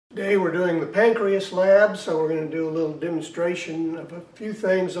Today we're doing the Pancreas Lab, so we're going to do a little demonstration of a few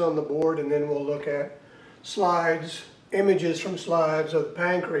things on the board, and then we'll look at slides, images from slides of the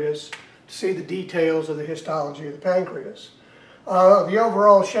pancreas to see the details of the histology of the pancreas. The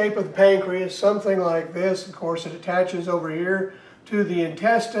overall shape of the pancreas, something like this. Of course, it attaches over here to the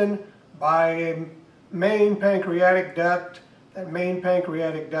intestine by a main pancreatic duct. That main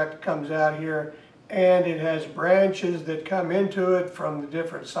pancreatic duct comes out here, and it has branches that come into it from the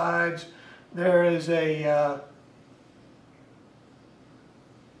different sides. There is a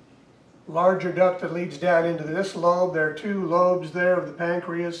larger duct that leads down into this lobe. There are two lobes there of the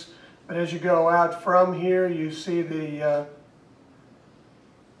pancreas, but as you go out from here, you see the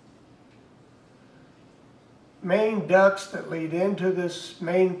main ducts that lead into this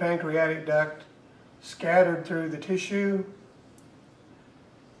main pancreatic duct scattered through the tissue.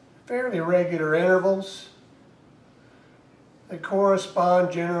 Fairly regular intervals. They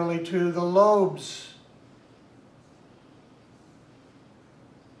correspond generally to the lobes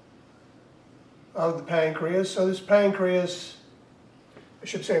of the pancreas. So this pancreas, I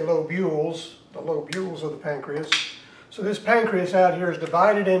should say lobules, the lobules of the pancreas. So this pancreas out here is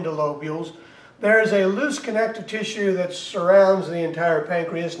divided into lobules. There is a loose connective tissue that surrounds the entire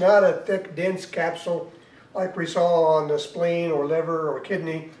pancreas, not a thick, dense capsule like we saw on the spleen or liver or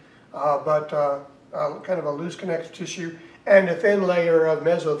kidney. But kind of a loose connective tissue and a thin layer of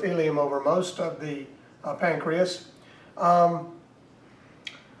mesothelium over most of the pancreas. But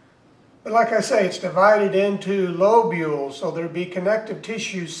like I say, it's divided into lobules, so there'd be connective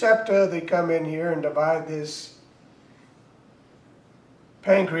tissue septa that come in here and divide this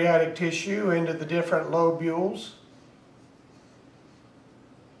pancreatic tissue into the different lobules.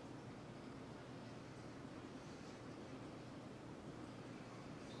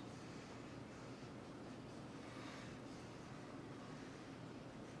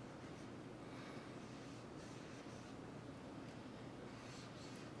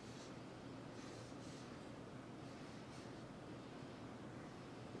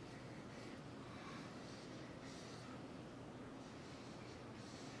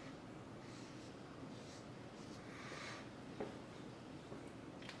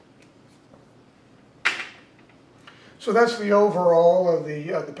 So that's the overall of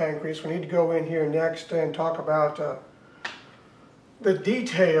the pancreas. We need to go in here next and talk about the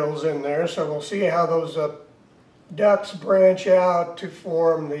details in there. So we'll see how those ducts branch out to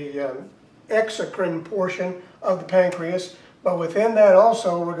form the exocrine portion of the pancreas. But within that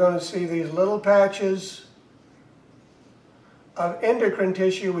also, we're going to see these little patches of endocrine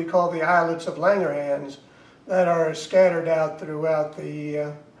tissue we call the islets of Langerhans that are scattered out throughout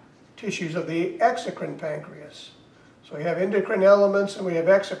the tissues of the exocrine pancreas. So we have endocrine elements and we have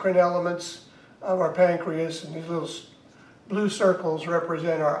exocrine elements of our pancreas, and these little blue circles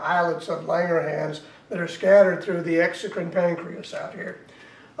represent our islets of Langerhans that are scattered through the exocrine pancreas out here.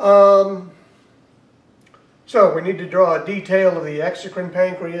 So we need to draw a detail of the exocrine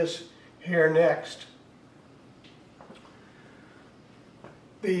pancreas here next.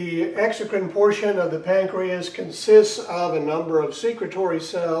 The exocrine portion of the pancreas consists of a number of secretory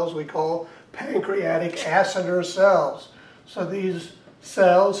cells we call pancreatic acinar cells. So these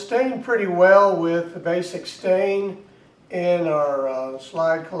cells stain pretty well with the basic stain in our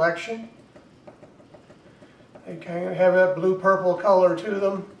slide collection. They kind of have that blue-purple color to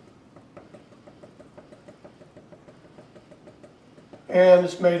them. And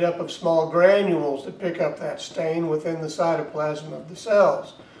it's made up of small granules that pick up that stain within the cytoplasm of the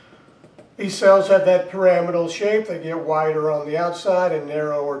cells. These cells have that pyramidal shape. They get wider on the outside and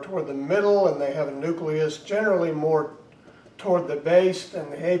narrower toward the middle, and they have a nucleus generally more toward the base than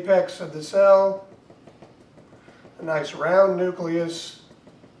the apex of the cell. A nice round nucleus.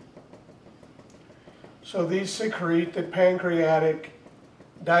 So these secrete the pancreatic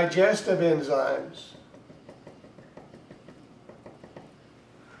digestive enzymes.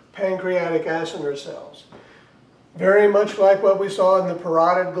 Pancreatic acinar cells. Very much like what we saw in the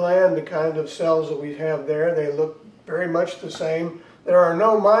parotid gland, the kind of cells that we have there. They look very much the same. There are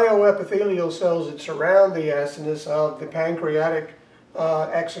no myoepithelial cells that surround the acinus of the pancreatic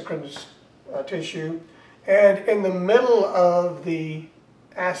exocrine tissue. And in the middle of the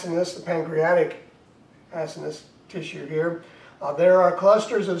acinus, the pancreatic acinus tissue here, there are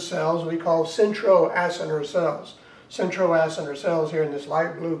clusters of cells we call centroacinar cells. Centroacinar cells here in this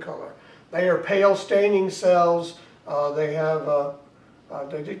light blue color. They are pale staining cells. They have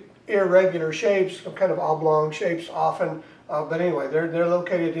irregular shapes, kind of oblong shapes often. But anyway, they're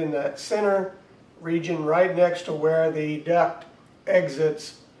located in that center region right next to where the duct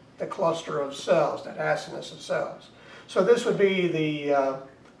exits the cluster of cells, that acinus of cells. So this would be the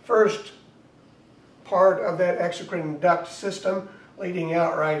first part of that exocrine duct system leading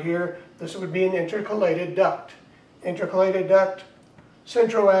out right here. This would be an intercalated duct. Intercalated duct,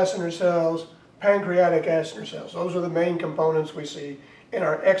 centroacinar cells, pancreatic acinar cells. Those are the main components we see in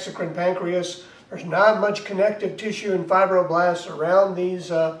our exocrine pancreas. There's not much connective tissue and fibroblasts around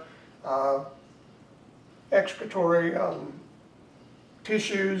these excretory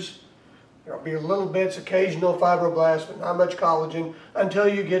tissues. There'll be little bits, occasional fibroblasts, but not much collagen until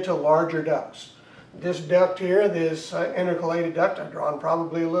you get to larger ducts. This duct here, this intercalated duct, I've drawn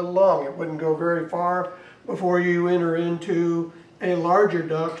probably a little long. It wouldn't go very far before you enter into a larger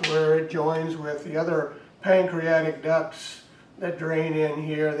duct where it joins with the other pancreatic ducts that drain in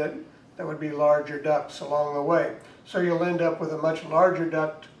here that would be larger ducts along the way. So you'll end up with a much larger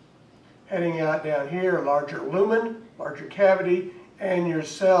duct heading out down here, a larger lumen, larger cavity, and your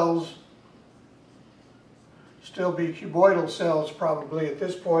cells still be cuboidal cells probably at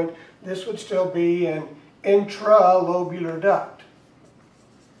this point. This would still be an intralobular duct.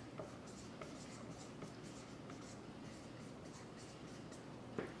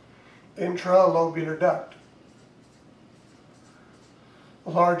 Intralobular duct. A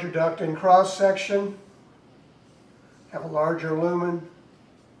larger duct in cross section, have a larger lumen,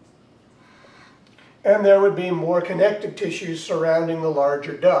 and there would be more connective tissue surrounding the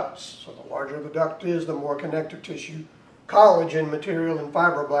larger ducts. So the larger the duct is, the more connective tissue, collagen material and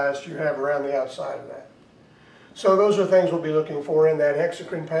fibroblasts you have around the outside of that. So those are things we'll be looking for in that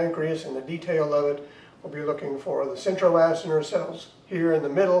exocrine pancreas. In the detail of it, we'll be looking for the centroacinar cells here in the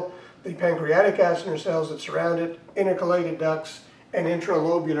middle, the pancreatic acinar cells that surround it, intercalated ducts, and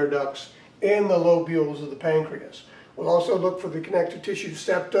intralobular ducts in the lobules of the pancreas. We'll also look for the connective tissue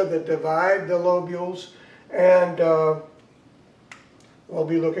septa that divide the lobules, and we'll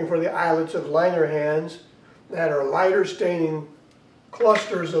be looking for the islets of Langerhans that are lighter staining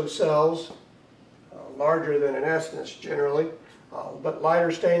clusters of cells, larger than an acinus generally, but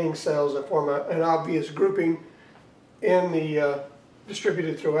lighter staining cells that form an obvious grouping in the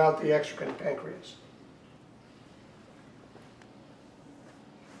distributed throughout the exocrine pancreas.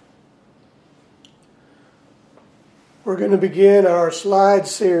 We're going to begin our slide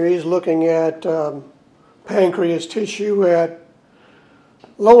series looking at pancreas tissue at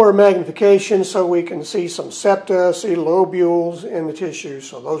lower magnification so we can see some septa, see lobules in the tissue.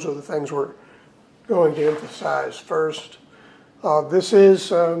 So those are the things we're going to emphasize first. This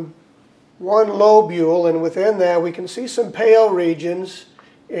is one lobule, and within that we can see some pale regions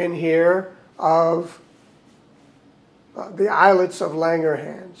in here of the islets of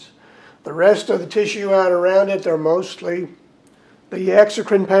Langerhans. The rest of the tissue out around it, they're mostly the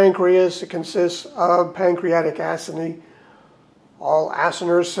exocrine pancreas. It consists of pancreatic acini, all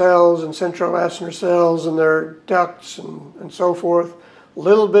acinar cells and centroacinar cells and their ducts and so forth.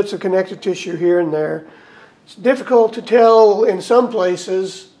 Little bits of connective tissue here and there. It's difficult to tell in some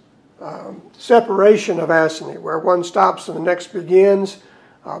places separation of acini, where one stops and the next begins.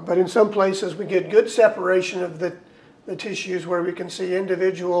 But in some places we get good separation of the tissues where we can see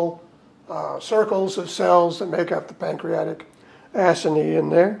individual circles of cells that make up the pancreatic acini in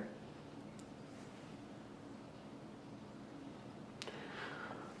there.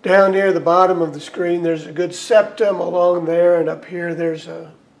 Down near the bottom of the screen there's a good septum along there, and up here there's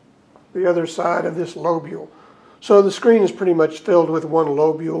the other side of this lobule. So the screen is pretty much filled with one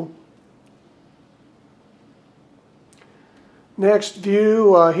lobule. Next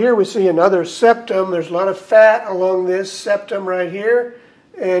view, here we see another septum. There's a lot of fat along this septum right here,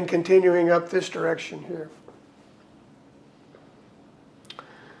 and continuing up this direction here.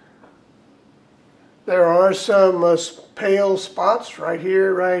 There are some pale spots right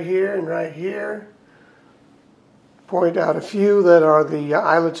here, and right here. Point out a few that are the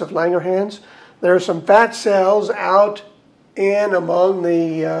islets of Langerhans. There are some fat cells out in among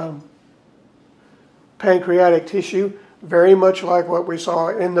the pancreatic tissue, very much like what we saw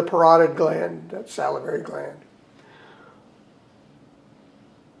in the parotid gland, that salivary gland.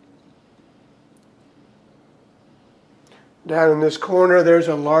 Down in this corner, there's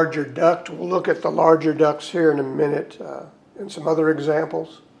a larger duct. We'll look at the larger ducts here in a minute and some other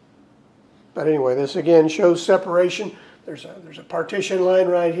examples. But anyway, this again shows separation. There's a partition line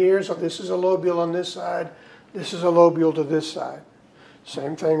right here, so this is a lobule on this side. This is a lobule to this side.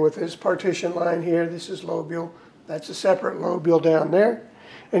 Same thing with this partition line here. This is lobule. That's a separate lobule down there.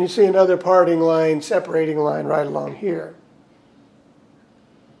 And you see another parting line, separating line right along here.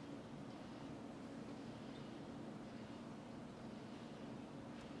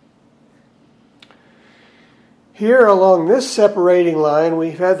 Here along this separating line,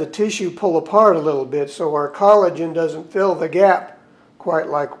 we've had the tissue pull apart a little bit so our collagen doesn't fill the gap quite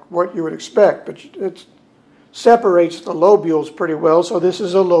like what you would expect, but it separates the lobules pretty well. So this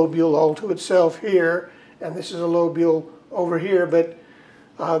is a lobule all to itself here, and this is a lobule over here, but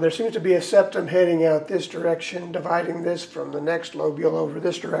there seems to be a septum heading out this direction, dividing this from the next lobule over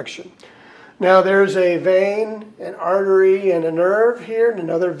this direction. Now there's a vein, an artery, and a nerve here, and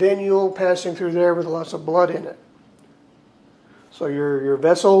another venule passing through there with lots of blood in it. So your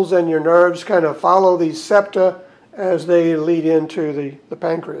vessels and your nerves kind of follow these septa as they lead into the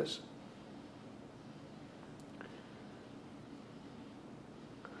pancreas.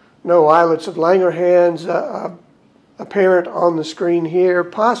 No islets of Langerhans apparent on the screen here,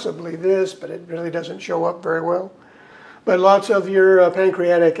 possibly this, but it really doesn't show up very well. But lots of your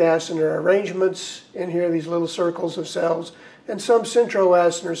pancreatic acinar arrangements in here, these little circles of cells, and some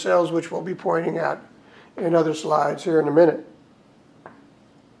centroacinar cells, which we'll be pointing out in other slides here in a minute.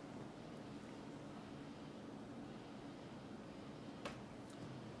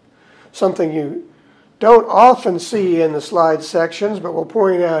 Something you don't often see in the slide sections, but we'll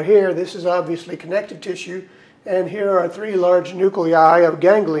point out here, this is obviously connective tissue, and here are 3 large nuclei of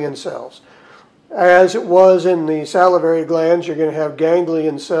ganglion cells. As it was in the salivary glands, you're going to have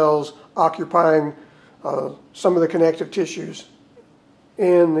ganglion cells occupying some of the connective tissues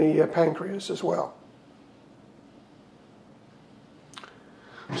in the pancreas as well.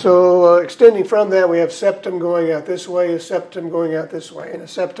 So extending from that, we have septum going out this way, a septum going out this way, and a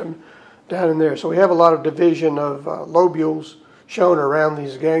septum down in there. So we have a lot of division of lobules shown around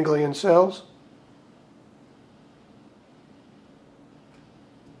these ganglion cells.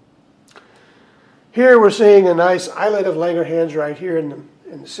 Here we're seeing a nice islet of Langerhans right here in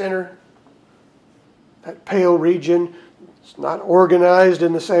the center. That pale region, it's not organized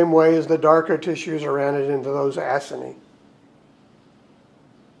in the same way as the darker tissues around it into those acini.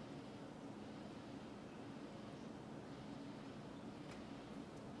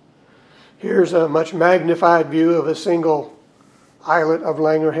 Here's a much magnified view of a single islet of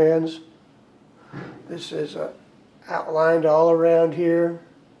Langerhans. This is outlined all around here.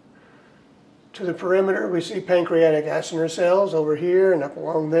 To the perimeter, we see pancreatic acinar cells over here and up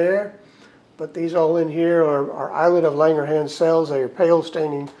along there. But these all in here are islet of Langerhans cells. They are pale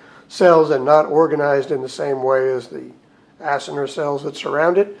staining cells and not organized in the same way as the acinar cells that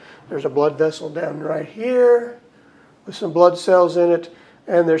surround it. There's a blood vessel down right here with some blood cells in it.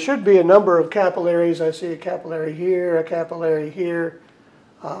 And there should be a number of capillaries. I see a capillary here, a capillary here.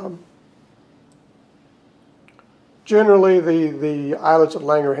 Generally, the islets of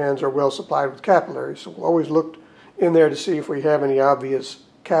Langerhans are well supplied with capillaries, so we'll always look in there to see if we have any obvious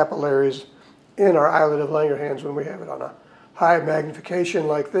capillaries in our islet of Langerhans when we have it on a high magnification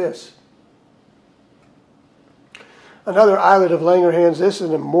like this. Another islet of Langerhans, this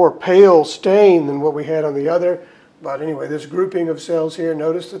is a more pale stain than what we had on the other, but anyway, this grouping of cells here,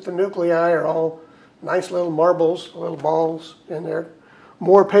 notice that the nuclei are all nice little marbles, little balls in there.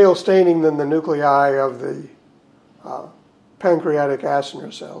 More pale staining than the nuclei of the pancreatic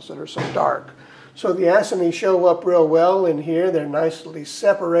acinar cells that are so dark. So the acini show up real well in here. They're nicely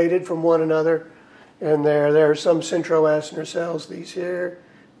separated from one another. And there are some centroacinar cells, these here,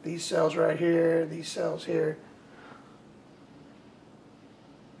 these cells right here, these cells here.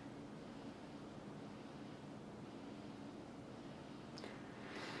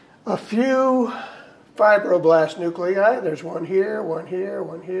 A few fibroblast nuclei. There's one here, one here,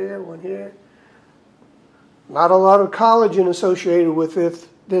 one here, one here. Not a lot of collagen associated with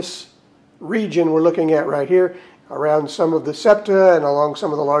this region we're looking at right here. Around some of the septa and along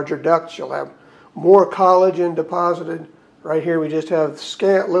some of the larger ducts, you'll have more collagen deposited. Right here we just have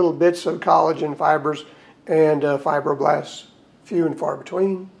scant little bits of collagen fibers and fibroblasts, few and far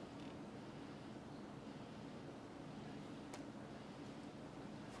between.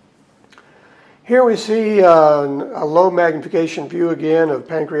 Here we see a low magnification view again of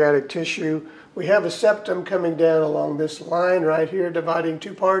pancreatic tissue. We have a septum coming down along this line right here, dividing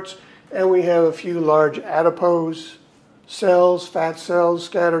 2 parts, and we have a few large adipose cells, fat cells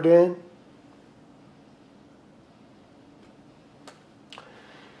scattered in.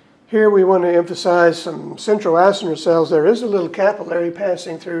 Here we want to emphasize some centroacinar cells. There is a little capillary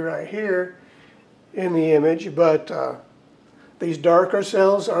passing through right here in the image, but these darker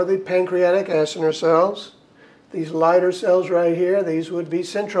cells are the pancreatic acinar cells. These lighter cells right here, these would be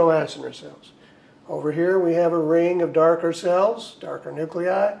centroacinar cells. Over here we have a ring of darker cells, darker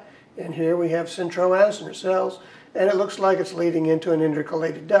nuclei, and here we have centroacinar cells, and it looks like it's leading into an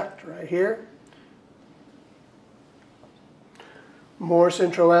intercalated duct right here. More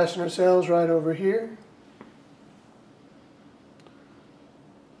centroacinar cells right over here.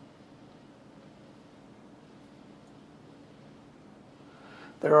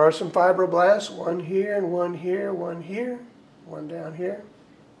 There are some fibroblasts, one here and one here, one here, one down here.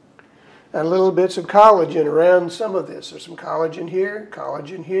 And little bits of collagen around some of this. There's some collagen here,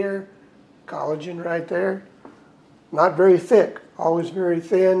 collagen right there. Not very thick, always very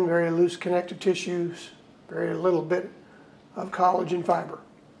thin, very loose connective tissues, very little bit of collagen fiber.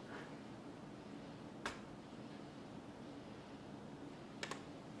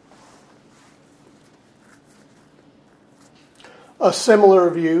 A similar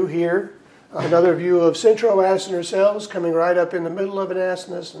view here, another view of centroacinar cells coming right up in the middle of an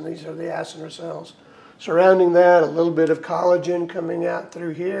acinus, and these are the acinar cells. Surrounding that, a little bit of collagen coming out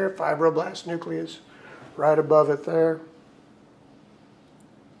through here, fibroblast nucleus right above it there.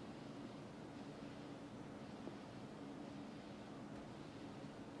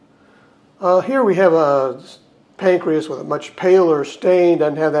 Here we have a pancreas with a much paler stain,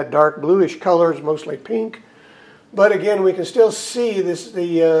 doesn't have that dark bluish color, it's mostly pink. But again, we can still see the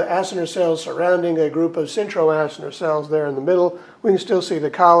acinar cells surrounding a group of centroacinar cells there in the middle. We can still see the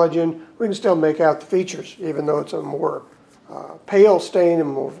collagen. We can still make out the features, even though it's a more pale stain and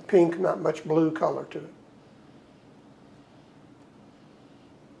more pink, not much blue color to it.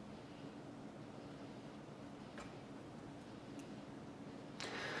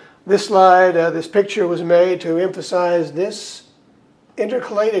 This slide, this picture was made to emphasize this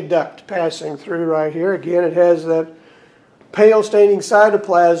intercalated duct passing through right here. Again, it has that pale staining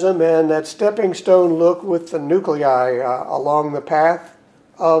cytoplasm and that stepping stone look with the nuclei along the path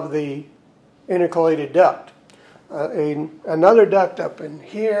of the intercalated duct. Another duct up in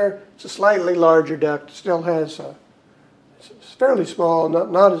here, it's a slightly larger duct, still has it's fairly small,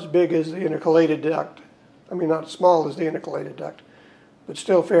 not as big as the intercalated duct. I mean, not as small as the intercalated duct, but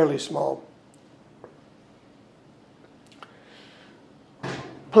still fairly small.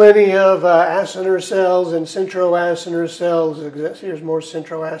 Plenty of acinar cells and centroacinar cells. Here's more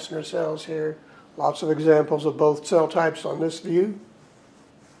centroacinar cells here. Lots of examples of both cell types on this view.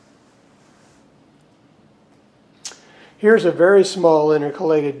 Here's a very small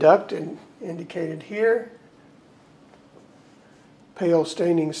intercalated duct indicated here. Pale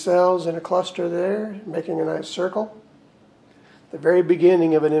staining cells in a cluster there, making a nice circle. The very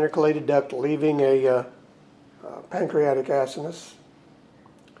beginning of an intercalated duct leaving a pancreatic acinus.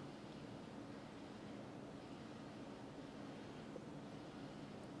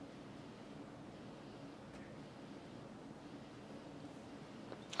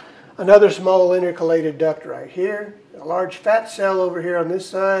 Another small intercalated duct right here. A large fat cell over here on this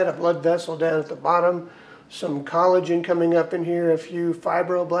side, a blood vessel down at the bottom, some collagen coming up in here, a few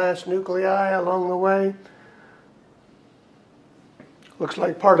fibroblast nuclei along the way. Looks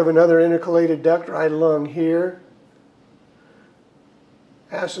like part of another intercalated duct right along here.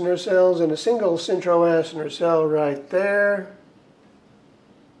 Acinar cells and a single centroacinar cell right there.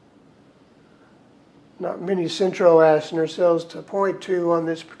 Not many centroacinar cells to point to on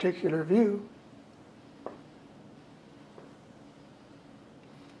this particular view.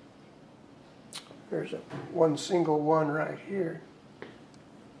 There's one single one right here.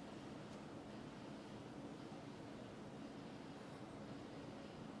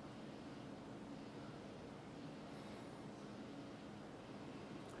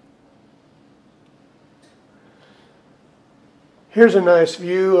 Here's a nice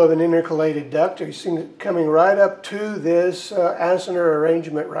view of an intercalated duct. You see it coming right up to this acinar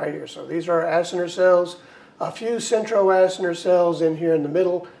arrangement right here. So these are acinar cells, a few centroacinar cells in here in the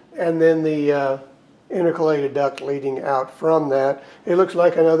middle, and then the intercalated duct leading out from that. It looks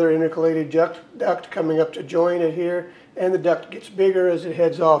like another intercalated duct coming up to join it here, and the duct gets bigger as it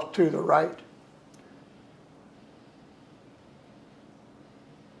heads off to the right.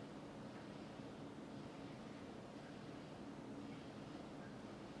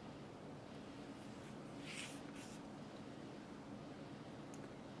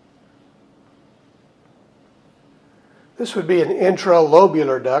 This would be an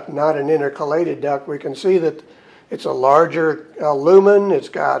intralobular duct, not an intercalated duct. We can see that it's a larger lumen. It's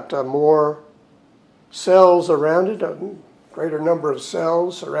got more cells around it, a greater number of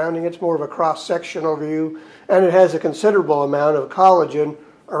cells surrounding it. It's more of a cross-sectional view, and it has a considerable amount of collagen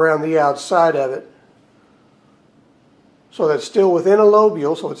around the outside of it. So that's still within a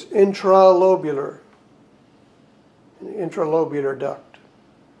lobule, so it's intralobular, an intralobular duct.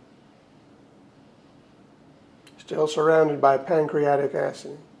 Still surrounded by pancreatic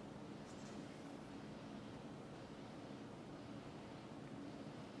acid.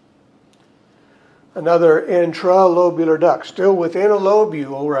 Another intralobular duct, still within a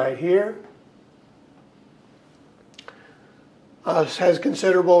lobule right here. Has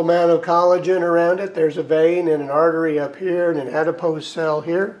considerable amount of collagen around it. There's a vein and an artery up here and an adipose cell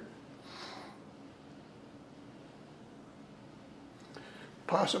here.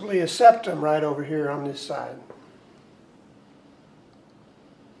 Possibly a septum right over here on this side.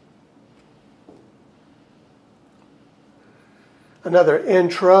 Another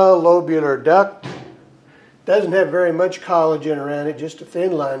intralobular duct. Doesn't have very much collagen around it, just a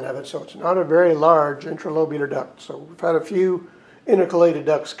thin line of it, so it's not a very large intralobular duct. So we've had a few intercalated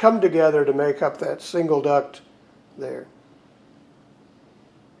ducts come together to make up that single duct there.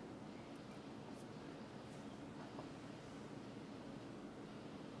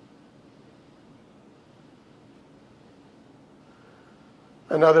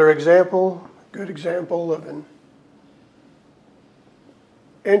 Another example, good example of an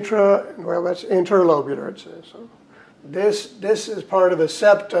that's interlobular, it says. So this is part of a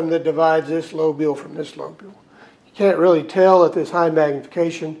septum that divides this lobule from this lobule. You can't really tell at this high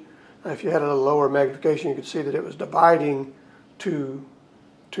magnification. If you had a lower magnification, you could see that it was dividing to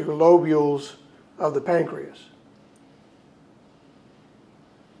lobules of the pancreas.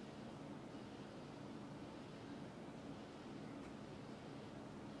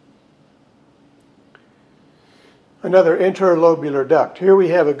 Another interlobular duct. Here we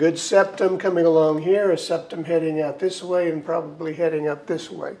have a good septum coming along here, a septum heading out this way and probably heading up this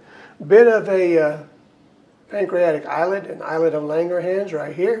way. Bit of a pancreatic islet, an islet of Langerhans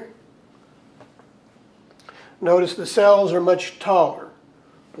right here. Notice the cells are much taller.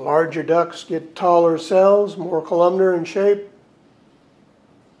 Larger ducts get taller cells, more columnar in shape,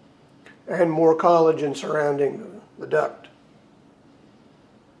 and more collagen surrounding the duct.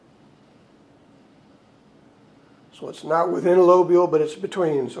 So it's not within a lobule, but it's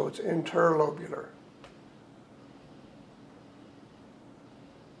between, so it's interlobular.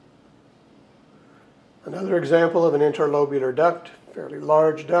 Another example of an interlobular duct, fairly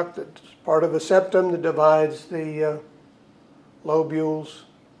large duct that's part of a septum that divides the lobules.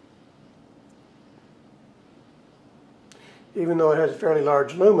 Even though it has a fairly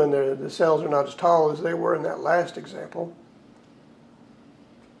large lumen, the cells are not as tall as they were in that last example.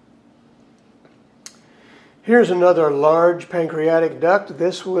 Here's another large pancreatic duct.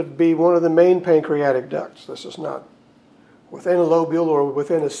 This would be one of the main pancreatic ducts. This is not within a lobule or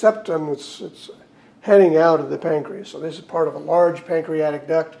within a septum. It's heading out of the pancreas. So this is part of a large pancreatic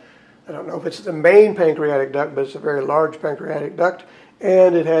duct. I don't know if it's the main pancreatic duct, but it's a very large pancreatic duct.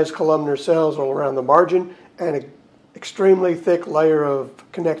 And it has columnar cells all around the margin and an extremely thick layer of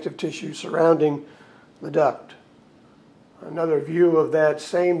connective tissue surrounding the duct. Another view of that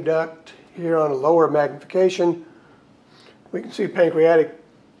same duct here on a lower magnification. We can see pancreatic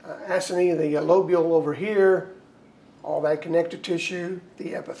acini, the lobule over here, all that connective tissue,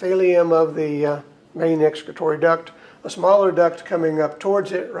 the epithelium of the main excretory duct, a smaller duct coming up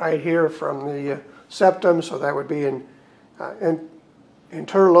towards it right here from the septum, so that would be an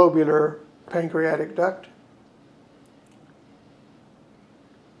interlobular pancreatic duct.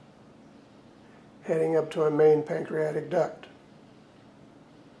 Heading up to a main pancreatic duct.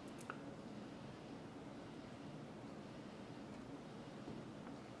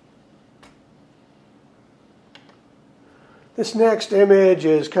 This next image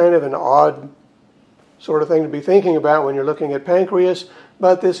is kind of an odd sort of thing to be thinking about when you're looking at pancreas,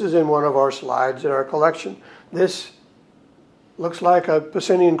 but this is in one of our slides in our collection. This looks like a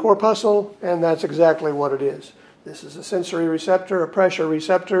Pacinian corpuscle, and that's exactly what it is. This is a sensory receptor, a pressure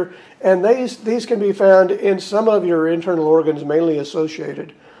receptor, and these can be found in some of your internal organs, mainly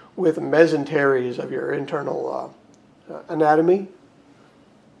associated with mesenteries of your internal anatomy.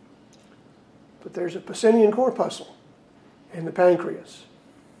 But there's a Pacinian corpuscle in the pancreas.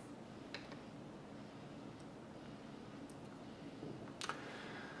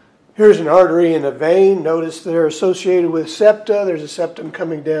 Here's an artery and a vein. Notice they're associated with septa. There's a septum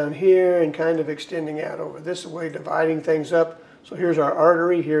coming down here and kind of extending out over this way, dividing things up. So here's our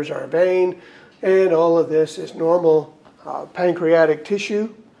artery, here's our vein, and all of this is normal pancreatic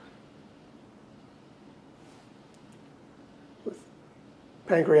tissue. With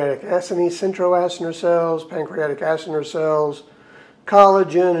pancreatic acini, centroacinar cells, pancreatic acinar cells,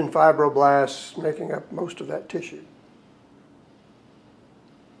 collagen and fibroblasts making up most of that tissue.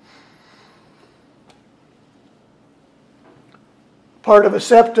 Part of a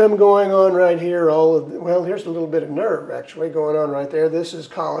septum going on right here. Well, here's a little bit of nerve actually going on right there. This is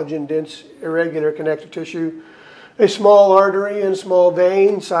collagen, dense, irregular connective tissue. A small artery and small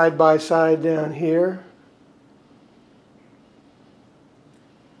vein side by side down here.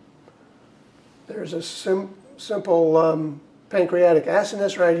 There's a simple pancreatic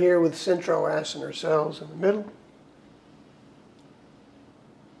acinus right here with centroacinar cells in the middle.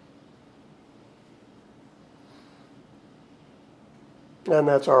 And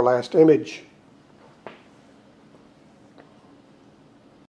that's our last image.